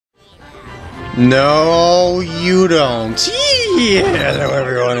No, you don't. Yeah, hello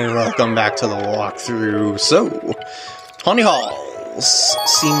everyone and welcome back to the walkthrough. So, Haunty Halls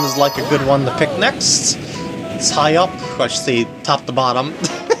seems like a good one to pick next. It's high up, I should say top to bottom.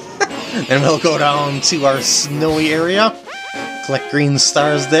 Then we'll go down to our snowy area. Collect green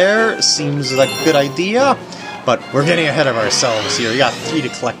stars there, seems like a good idea. But we're getting ahead of ourselves here. We got 3 to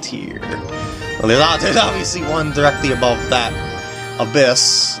collect here. Well, there's obviously one directly above that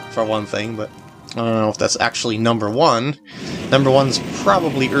abyss, for one thing, but I don't know if that's actually number 1. Number 1's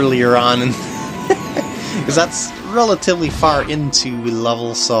probably earlier on, because that's relatively far into the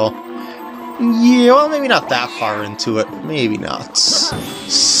level, so... Yeah, well, maybe not that far into it. Maybe not.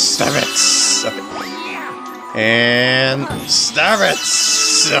 Stab it! Okay. And... Stab it!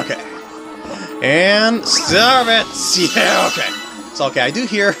 Okay. And... Stab it! Yeah, okay. So, okay, I do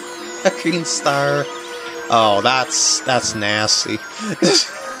hear a green star. Oh, that's nasty.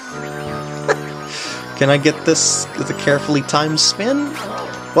 Can I get this with a carefully timed spin?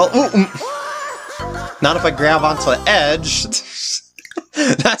 Well, not if I grab onto the edge.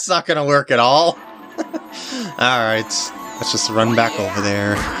 That's not gonna work at all. Alright, let's just run back over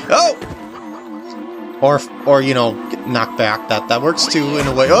there. Oh! Or you know, get knocked back. That works too, in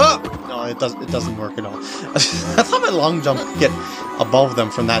a way. Oh! No, it doesn't work at all. I thought my long jump could get above them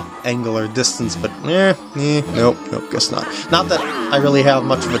from that angle or distance, but nope, guess not. Not that I really have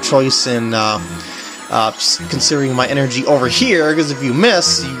much of a choice in considering my energy over here, because if you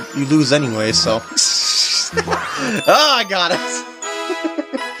miss, you lose anyway, so... Oh, I got it!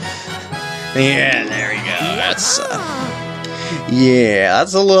 Yeah, there we go.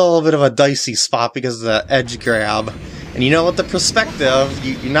 That's a little bit of a dicey spot because of the edge grab. And you know, with the perspective,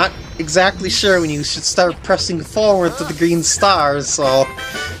 you're not exactly sure when you should start pressing forward to the green stars, so...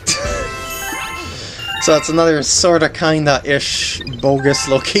 So it's another sorta kinda-ish bogus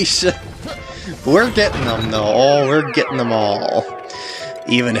location. We're getting them, though. Oh, we're getting them all.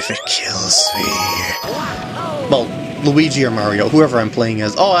 Even if it kills me. Well, Luigi or Mario, whoever I'm playing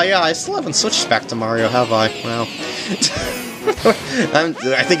as. Oh, yeah, I still haven't switched back to Mario, have I? Well...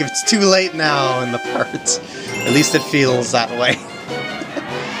 I think it's too late now in the part. At least it feels that way.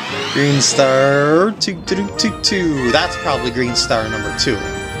 Green star... 2. That's probably green star number 2.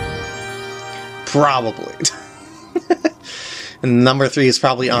 Probably. And number 3 is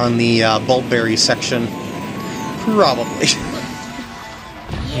probably on the Bulberry section. Probably.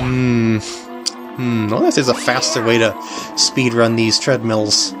 I wonder if there's a faster way to speedrun these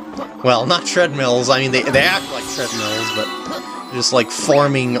treadmills. Well, not treadmills, I mean, they act like treadmills, but just like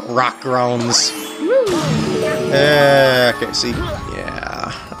forming rock grounds. Okay, see?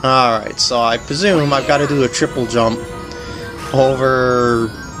 Yeah. Alright, so I presume I've got to do a triple jump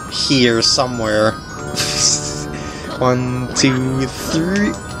over here somewhere. 1, 2,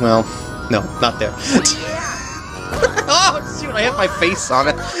 3... Well, no, not there. Oh, shoot, I hit my face on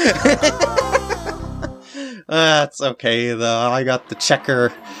it. That's okay, though. I got the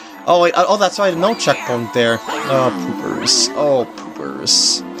checker. Oh, wait, oh, that's right, no checkpoint there. Oh, poopers. Oh,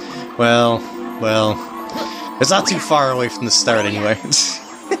 poopers. Well, it's not too far away from the start, anyway.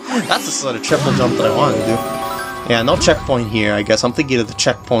 That's the sort of triple jump that I wanted to do. Yeah, no checkpoint here, I guess. I'm thinking of the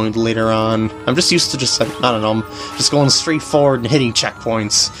checkpoint later on. I'm just used to just, I don't know, just going straight forward and hitting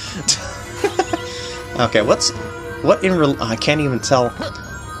checkpoints. Okay, I can't even tell.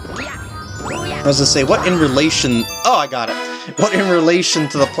 I was gonna say, what in relation... Oh, I got it. What in relation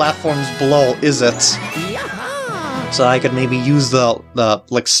to the platforms below is it? So I could maybe use the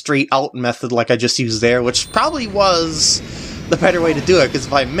like, straight out method like I just used there, which probably was the better way to do it, because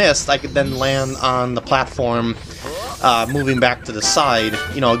if I missed, I could then land on the platform moving back to the side,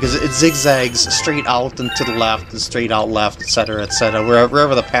 you know, because it zigzags straight out and to the left, and straight out left, etc., etc.,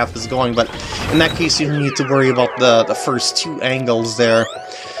 wherever the path is going, but in that case you don't need to worry about the first 2 angles there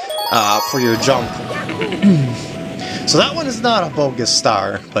for your jump. So that one is not a bogus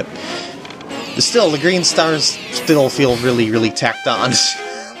star, but still, the green stars still feel really, really tacked on.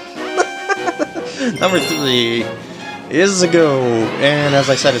 Number 3 is a go, and as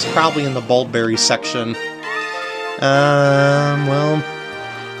I said, it's probably in the Bulberry section. Well...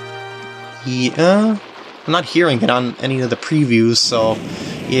 Yeah... I'm not hearing it on any of the previews, so...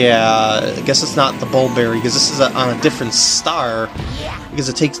 Yeah, I guess it's not the Bulberry, because this is on a different star. Because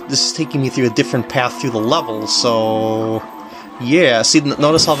this is taking me through a different path through the level, so... Yeah, see,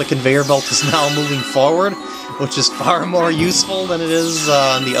 notice how the conveyor belt is now moving forward? Which is far more useful than it is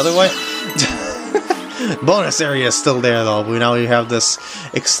on the other way. Bonus area is still there, though. Now we have this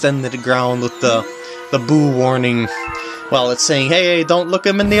extended ground with the boo warning Well, it's saying, hey, don't look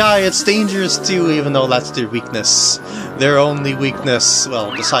them in the eye, it's dangerous too, even though that's their weakness. Their only weakness.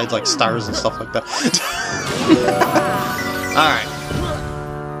 Well, besides, like, stars and stuff like that. Alright.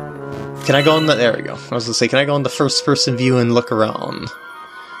 Can I go in the... There we go. I was gonna say, can I go in the first-person view and look around?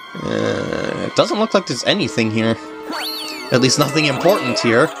 It doesn't look like there's anything here. At least nothing important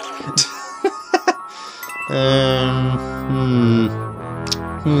here.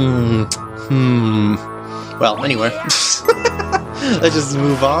 Well, anyway. Let's just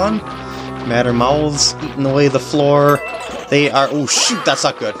move on. Matter mouths eating away the floor. They are... Oh, shoot, that's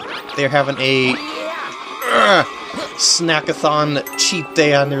not good. They're having a... snackathon cheat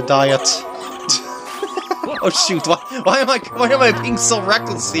day on their diet. Oh shoot, why am I being so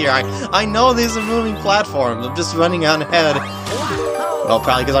reckless here? I know these are moving platforms, I'm just running on ahead. Well,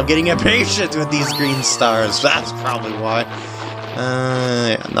 probably because I'm getting impatient with these green stars, that's probably why.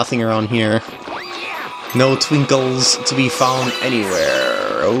 Yeah, nothing around here. No twinkles to be found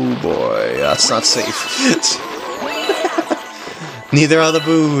anywhere. Oh boy, that's not safe. Neither are the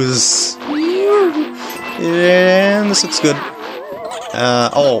boos. And this looks good.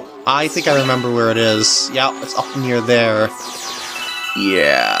 Oh, I think I remember where it is. Yeah, it's up near there.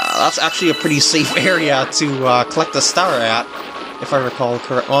 Yeah, that's actually a pretty safe area to collect a star at, if I recall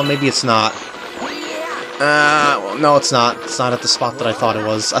correct. Well, maybe it's not. Well, no, it's not. It's not at the spot that I thought it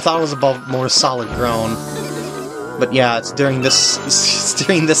was. I thought it was above more solid ground. But yeah, it's during this. It's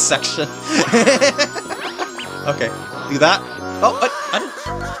during this section. Okay, do that. Oh,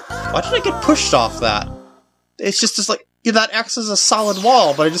 why did I get pushed off that? It's just like, yeah, that acts as a solid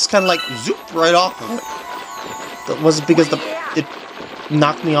wall, but I just kind of like zooped right off of it. Was it because it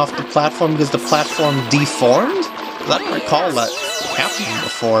knocked me off the platform because the platform deformed? I don't recall that happening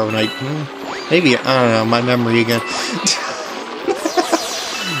before when I... Maybe, I don't know, my memory again.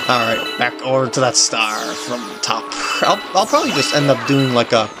 Alright, back over to that star from the top. I'll probably just end up doing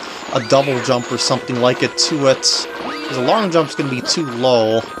like a double jump or something like it to it. Because a long jump's going to be too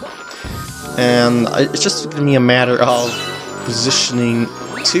low. And it's just going to be a matter of positioning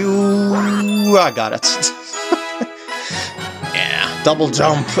to... I got it. Yeah, double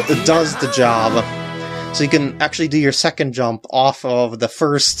jump does the job. So you can actually do your second jump off of the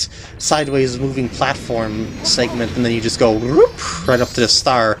first sideways moving platform segment, and then you just go whoop, right up to the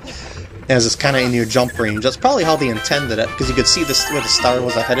star, as it's kind of in your jump range. That's probably how they intended it, because you could see this where the star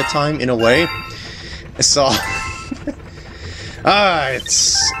was ahead of time, in a way. So... Alright,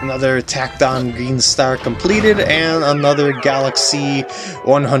 another tacked on green star completed, and another galaxy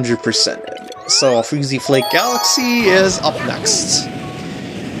 100%. So, Freezy Flake Galaxy is up next.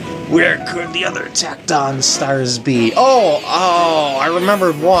 Where could the other tacked on stars be? Oh, I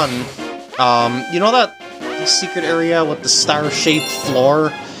remembered one. You know that secret area with the star-shaped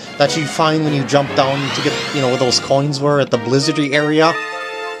floor that you find when you jump down to get, you know, where those coins were at the blizzardy area?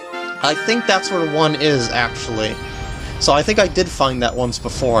 I think that's where one is, actually. So I think I did find that once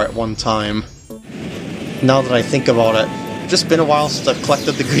before at one time. Now that I think about it. Just been a while since I've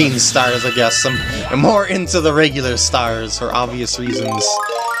collected the green stars, I guess. I'm more into the regular stars for obvious reasons.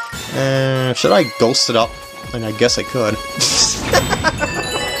 Should I ghost it up? I mean, I guess I could.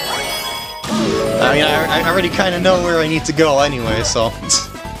 I mean, I already kind of know where I need to go anyway, so...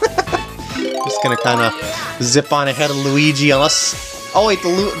 Just gonna kind of zip on ahead of Luigi, unless... Oh wait,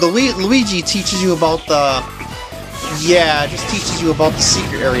 the Luigi teaches you about the... Yeah, it just teaches you about the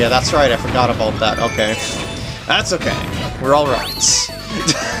secret area. That's right, I forgot about that. Okay. That's okay. We're alright.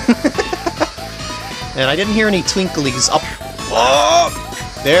 And I didn't hear any twinklies up... Oh!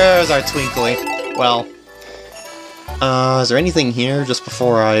 There's our twinkly. Well... is there anything here just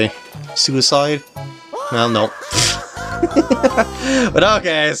before I... suicide? Well, no. But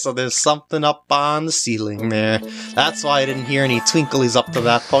okay, so there's something up on the ceiling there. That's why I didn't hear any twinklies up to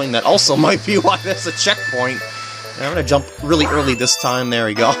that point. That also might be why there's a checkpoint. And I'm gonna jump really early this time. There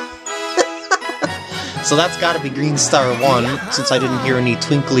we go. So that's gotta be Green Star 1, since I didn't hear any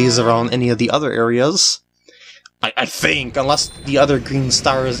twinklies around any of the other areas. I think, unless the other green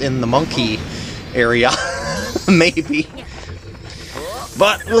star is in the monkey area. Maybe.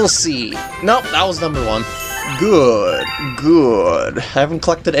 But we'll see. Nope, that was number 1. Good, good. I haven't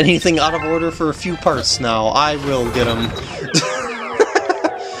collected anything out of order for a few parts now. I will get them.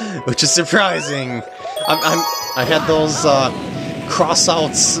 Which is surprising. I had those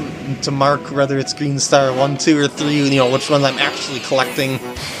cross-outs to mark whether it's Green Star 1, 2, or 3, you know, which ones I'm actually collecting,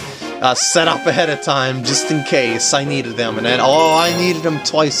 set up ahead of time, just in case I needed them. And then, oh, I needed them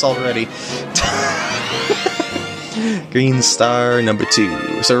twice already. Green Star number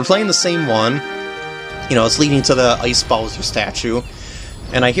 2. So we're playing the same one. You know, it's leading to the Ice Bowser statue.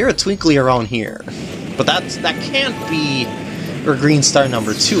 And I hear a twinkly around here. But that can't be where green star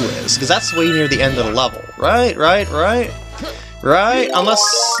number 2 is, because that's way near the end of the level. Right? Unless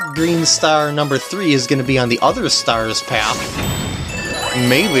green star number 3 is going to be on the other star's path.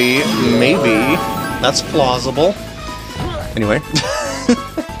 Maybe. That's plausible. Anyway.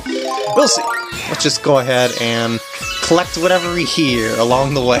 We'll see. Let's just go ahead and collect whatever we hear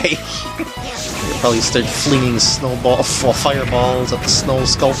along the way. We'll probably start flinging fireballs at the snow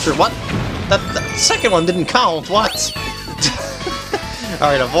sculpture. What? That second one didn't count. What?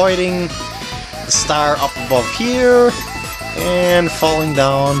 Alright, avoiding the star up above here and falling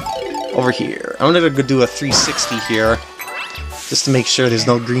down over here. I'm gonna go do a 360 here just to make sure there's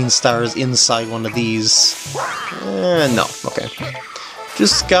no green stars inside one of these. No. Okay.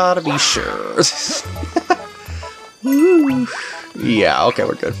 Just gotta be sure. Yeah, okay,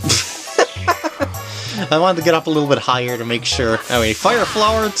 we're good. I wanted to get up a little bit higher to make sure. Anyway, fire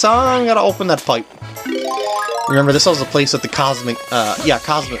flower time, gotta open that pipe. Remember, this was the place with the comet metal,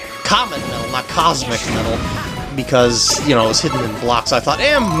 not cosmic metal, because, you know, it was hidden in blocks. I thought,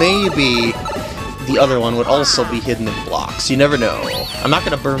 maybe the other one would also be hidden in blocks. You never know. I'm not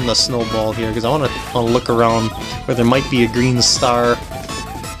gonna burn the snowball here, because I wanna look around where there might be a green star.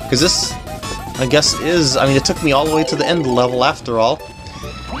 Because this, I guess, I mean, it took me all the way to the end of the level after all.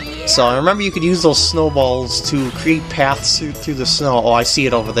 So I remember you could use those snowballs to create paths through the snow. Oh, I see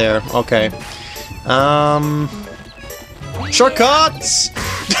it over there. Okay. Shortcuts!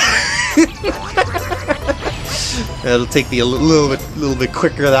 It'll take me a little bit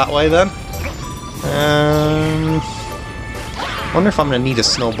quicker that way then. Wonder if I'm gonna need a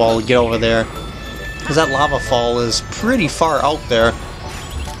snowball to get over there, because that lava fall is pretty far out there.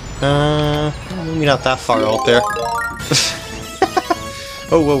 Maybe not that far out there.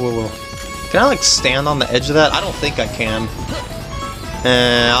 Oh, whoa. Can I, like, stand on the edge of that? I don't think I can.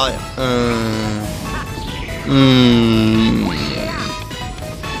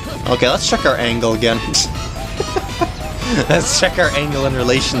 Okay, let's check our angle again. Let's check our angle in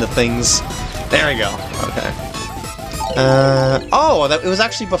relation to things. There we go. Okay. Oh, it was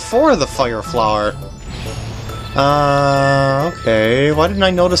actually before the fire flower. Okay. Why didn't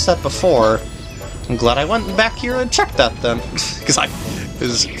I notice that before? I'm glad I went back here and checked that then.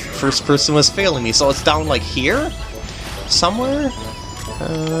 Because first person was failing me. So it's down, like, here? Somewhere?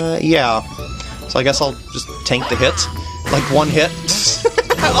 Yeah. So I guess I'll just tank the hit. Like, one hit.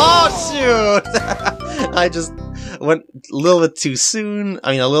 Oh, shoot! I just went a little bit too soon.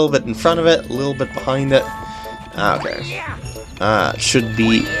 I mean, a little bit in front of it, a little bit behind it. Okay. Should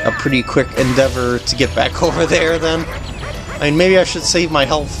be a pretty quick endeavor to get back over there, then. I mean, maybe I should save my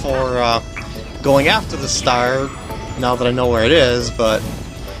health for, going after the star, now that I know where it is, but...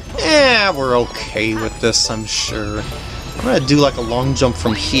 we're okay with this, I'm sure. I'm gonna do, like, a long jump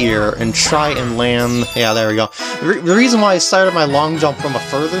from here and try and land... Yeah, there we go. The reason why I started my long jump from a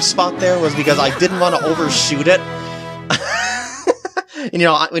further spot there was because I didn't want to overshoot it. And, you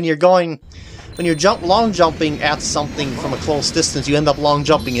know, when you're long jumping at something from a close distance, you end up long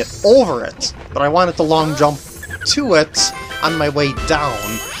jumping it over it. But I wanted to long jump to it on my way down.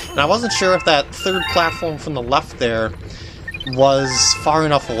 And I wasn't sure if that third platform from the left there was far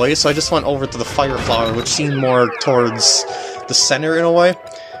enough away, so I just went over to the fire flower, which seemed more towards the center in a way.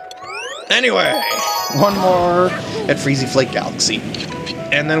 Anyway, one more at Freezy Flake Galaxy.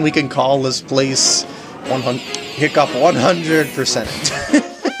 And then we can call this place Hiccup 100%.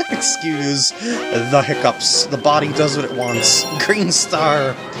 Excuse the hiccups. The body does what it wants. Green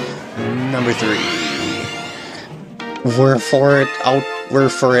star number 3. Where for it,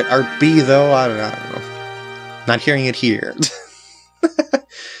 Art B, though? I don't know. Not hearing it here.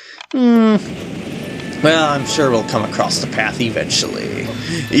 Well, I'm sure we'll come across the path eventually.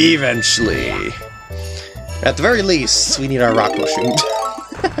 At the very least, we need our rock mushroom.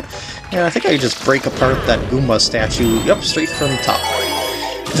 Yeah, I think I could just break apart that Goomba statue, yep, straight from the top.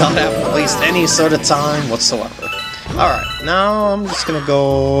 Without having to waste any sort of time whatsoever. Alright, now I'm just gonna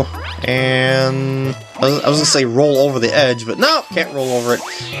go and... I was gonna say roll over the edge, but no, can't roll over it.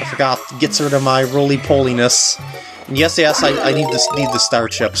 I forgot. Gets rid of my roly-poliness. And yes, I need the star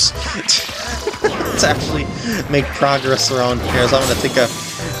chips. To actually make progress around here. So I'm gonna take a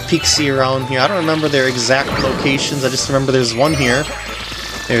peek-see around here. I don't remember their exact locations, I just remember there's one here.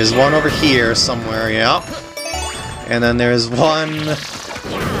 There's one over here somewhere, yeah. And then there's one...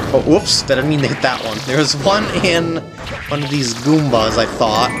 Oh, whoops, didn't mean to hit that one. There's one in one of these Goombas, I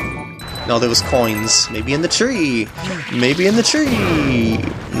thought. No, there was coins. Maybe in the tree. Maybe in the tree.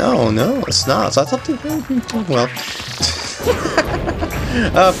 No, it's not. So I thought... Well...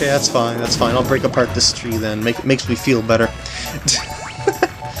 Okay, that's fine. I'll break apart this tree then. Makes me feel better.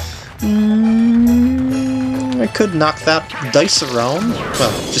 I could knock that dice around.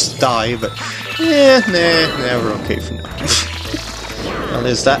 Well, just die, but... nah, we're okay for now. Well,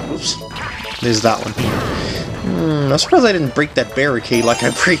 there's that. Oops. There's that one. I'm surprised I didn't break that barricade like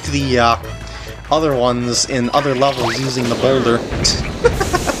I break the other ones in other levels using the boulder.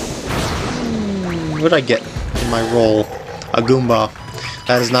 What did I get in my roll? A Goomba.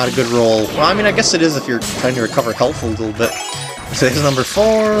 That is not a good roll. Well, I mean, I guess it is if you're trying to recover health a little bit. So there's number 4.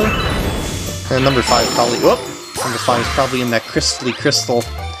 And number 5 probably... Whoop! Number 5 is probably in that crystal.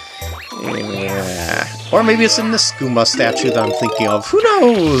 Yeah. Or maybe it's in this Goomba statue that I'm thinking of. Who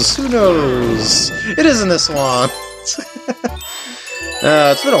knows? Who knows? It is in this one.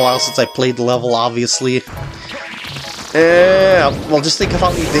 It's been a while since I played the level, obviously. Well, just think of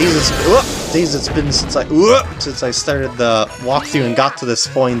how many days it's been since I started the walkthrough and got to this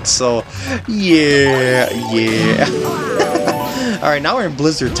point. So, yeah. All right, now we're in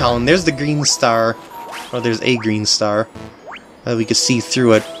Blizzard Town. There's the green star, or there's a green star. We can see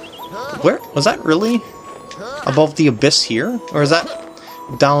through it. Where was that? Really above the abyss here, or is that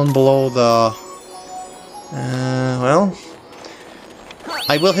down below the? Well,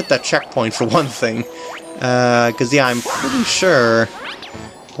 I will hit that checkpoint for one thing. Because, yeah, I'm pretty sure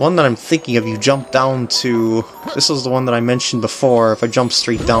the one that I'm thinking of, you jump down to... This was the one that I mentioned before. If I jump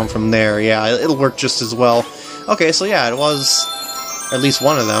straight down from there, yeah, it'll work just as well. Okay, so yeah, it was... At least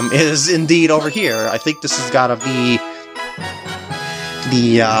one of them is indeed over here. I think this has got to be...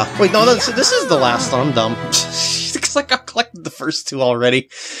 the, Wait, no, this is the last one. I'm dumb. Looks like I've collected the first 2 already.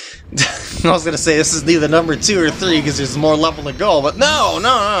 I was gonna say this is neither number 2 or 3 because there's more level to go, but no.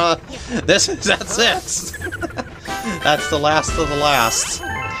 That's it. That's the last of the last.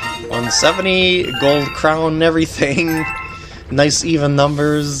 170, gold crown and everything. Nice even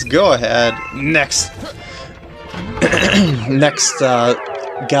numbers. Go ahead. Next. Next,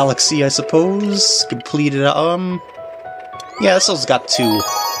 galaxy, I suppose. Completed, yeah, this one's got 2.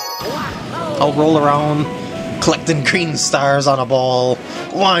 I'll roll around collecting green stars on a ball.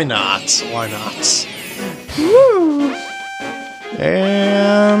 Why not? Why not? Woo!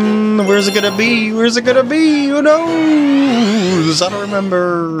 And where's it gonna be? Where's it gonna be? Who knows? I don't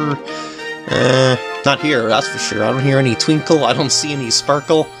remember. Not here, that's for sure. I don't hear any twinkle. I don't see any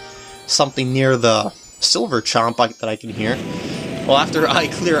sparkle. Something near the silver chomp that I can hear. Well, after I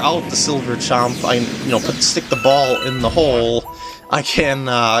clear out the silver chomp, I stick the ball in the hole. I can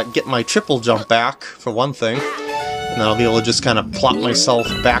get my triple jump back, for one thing. And I'll be able to just kind of plop myself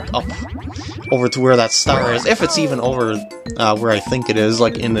back up over to where that star is, if it's even over where I think it is,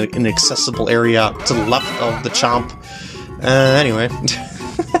 like in an accessible area to the left of the chomp. Anyway.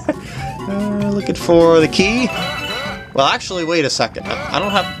 Looking for the key. Well, actually, wait a second. I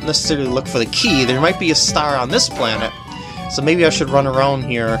don't have to necessarily look for the key. There might be a star on this planet. So maybe I should run around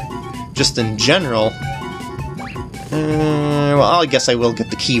here just in general. Well, I guess I will get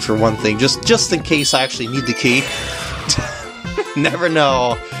the key for one thing, just in case I actually need the key. Never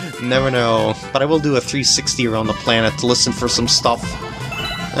know. Never know. But I will do a 360 around the planet to listen for some stuff.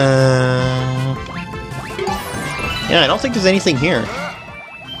 Yeah, I don't think there's anything here.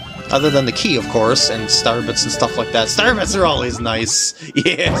 Other than the key, of course, and star bits and stuff like that. Star bits are always nice.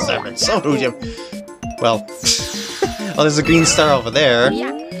 Yeah, star bits. So do you. Well... Oh, there's a green star over there.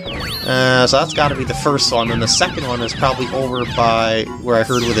 So that's got to be the first one, and the second one is probably over by where I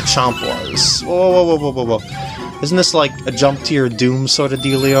heard where the chomp was. Whoa. Isn't this like a jump to your doom sort of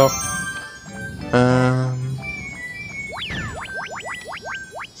dealio?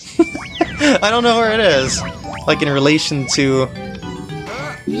 I don't know where it is. Like in relation to...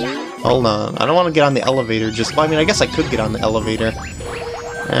 Hold on. I don't want to get on the elevator just... Well, I mean, I guess I could get on the elevator.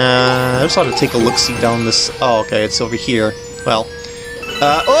 I just want to take a look-see down this... Oh, okay, it's over here. Well...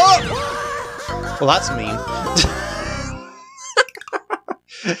 Oh! Well, that's mean.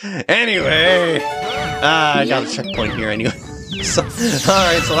 Anyway... I got a checkpoint here anyway.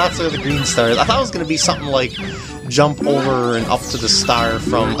 Alright, so that's where the green star is. I thought it was going to be something like jump over and up to the star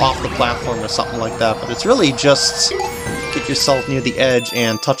from off the platform or something like that, but it's really just get yourself near the edge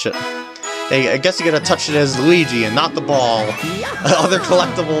and touch it. Hey, I guess you gotta touch it as Luigi and not the ball. Other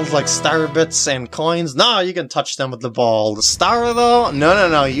collectibles like star bits and coins, no, you can touch them with the ball. The star though,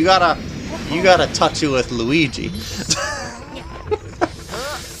 no, you gotta touch it with Luigi.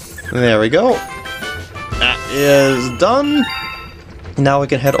 There we go. That is done. Now we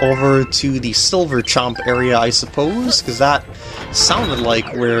can head over to the Silver Chomp area, I suppose, because that sounded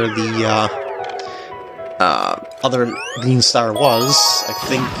like where the other green star was. I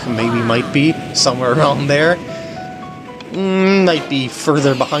think maybe might be somewhere around there. Might be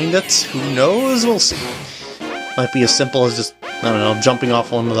further behind it. Who knows? We'll see. Might be as simple as just, I don't know, jumping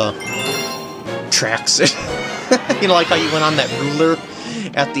off one of the tracks. You know, like how you went on that ruler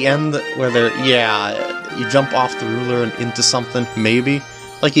at the end where you jump off the ruler and into something, maybe?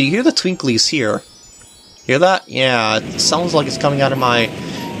 Like, you hear the twinklies here. Hear that? Yeah, it sounds like it's coming out of my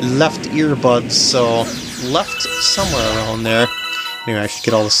left earbuds, so left somewhere around there. Anyway, I should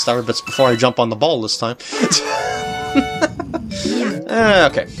get all the star bits before I jump on the ball this time.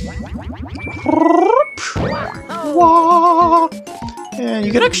 Okay. And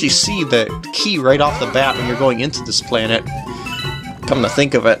you can actually see the key right off the bat when you're going into this planet. Come to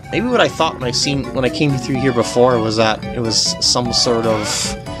think of it, maybe what I thought when I came through here before was that it was some sort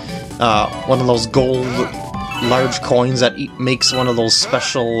of one of those gold large coins that makes one of those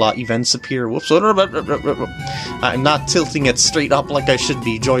special events appear. Whoops! I'm not tilting it straight up like I should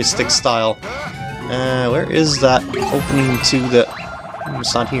be, joystick style. Where is that opening to the...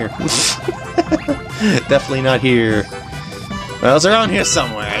 It's not here. Definitely not here. Well, it's around here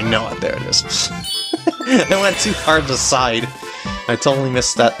somewhere. I know it. There it is. I went too far to the side. I totally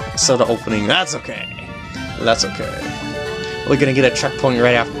missed that soda opening. That's okay. That's okay. We're gonna get a checkpoint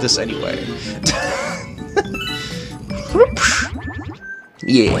right after this anyway.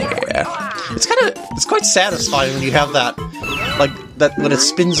 Yeah. It's quite satisfying when you have that, like, that when it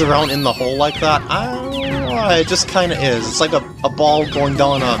spins around in the hole like that. I don't know why, it just kinda is. It's like a ball going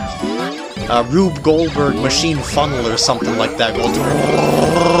down a Rube Goldberg machine funnel or something like that.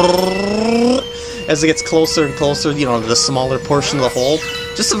 As it gets closer and closer, you know, the smaller portion of the hole.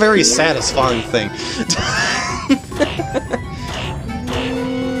 Just a very satisfying thing.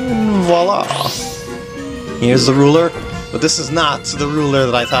 Voila! Here's the ruler, but this is not the ruler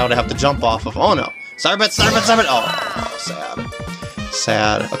that I thought I'd have to jump off of. Oh no! Starbit! Oh, sad.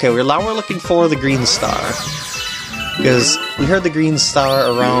 Sad. Okay, now we're looking for the green star. Because we heard the green star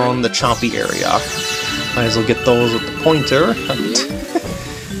around the chompy area. Might as well get those with the pointer.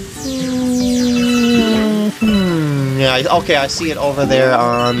 Yeah, okay, I see it over there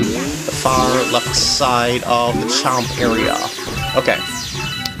on the far left side of the chomp area. Okay.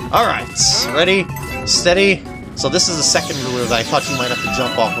 Alright, ready? Steady? So this is the second ruler that I thought you might have to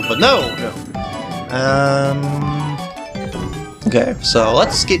jump off of, but no! Okay, so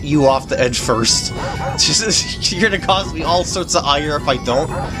let's get you off the edge first. You're gonna cause me all sorts of ire if I don't.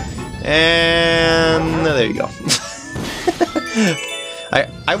 And there you go.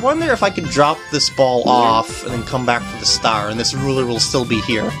 I wonder if I could drop this ball off and then come back for the star, and this ruler will still be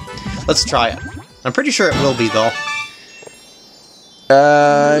here. Let's try it. I'm pretty sure it will be, though.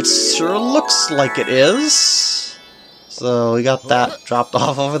 It sure looks like it is. So we got that dropped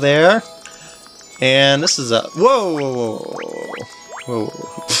off over there. And this is a... Whoa!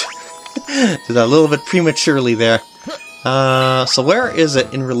 Did that a little bit prematurely there. So where is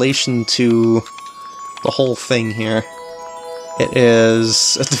it in relation to the whole thing here? It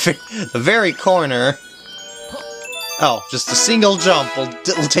is at the very corner. Oh, just a single jump will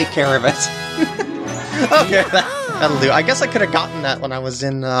take care of it. Okay, that'll do. I guess I could have gotten that when I was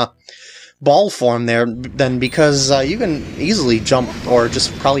in ball form there, then, because you can easily jump or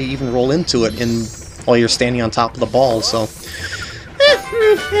just probably even roll into it while you're standing on top of the ball. So,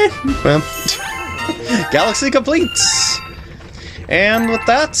 well, Galaxy completes. And with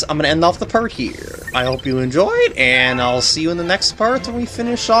that, I'm going to end off the part here. I hope you enjoyed, and I'll see you in the next part when we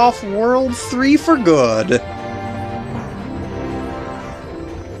finish off World 3 for good.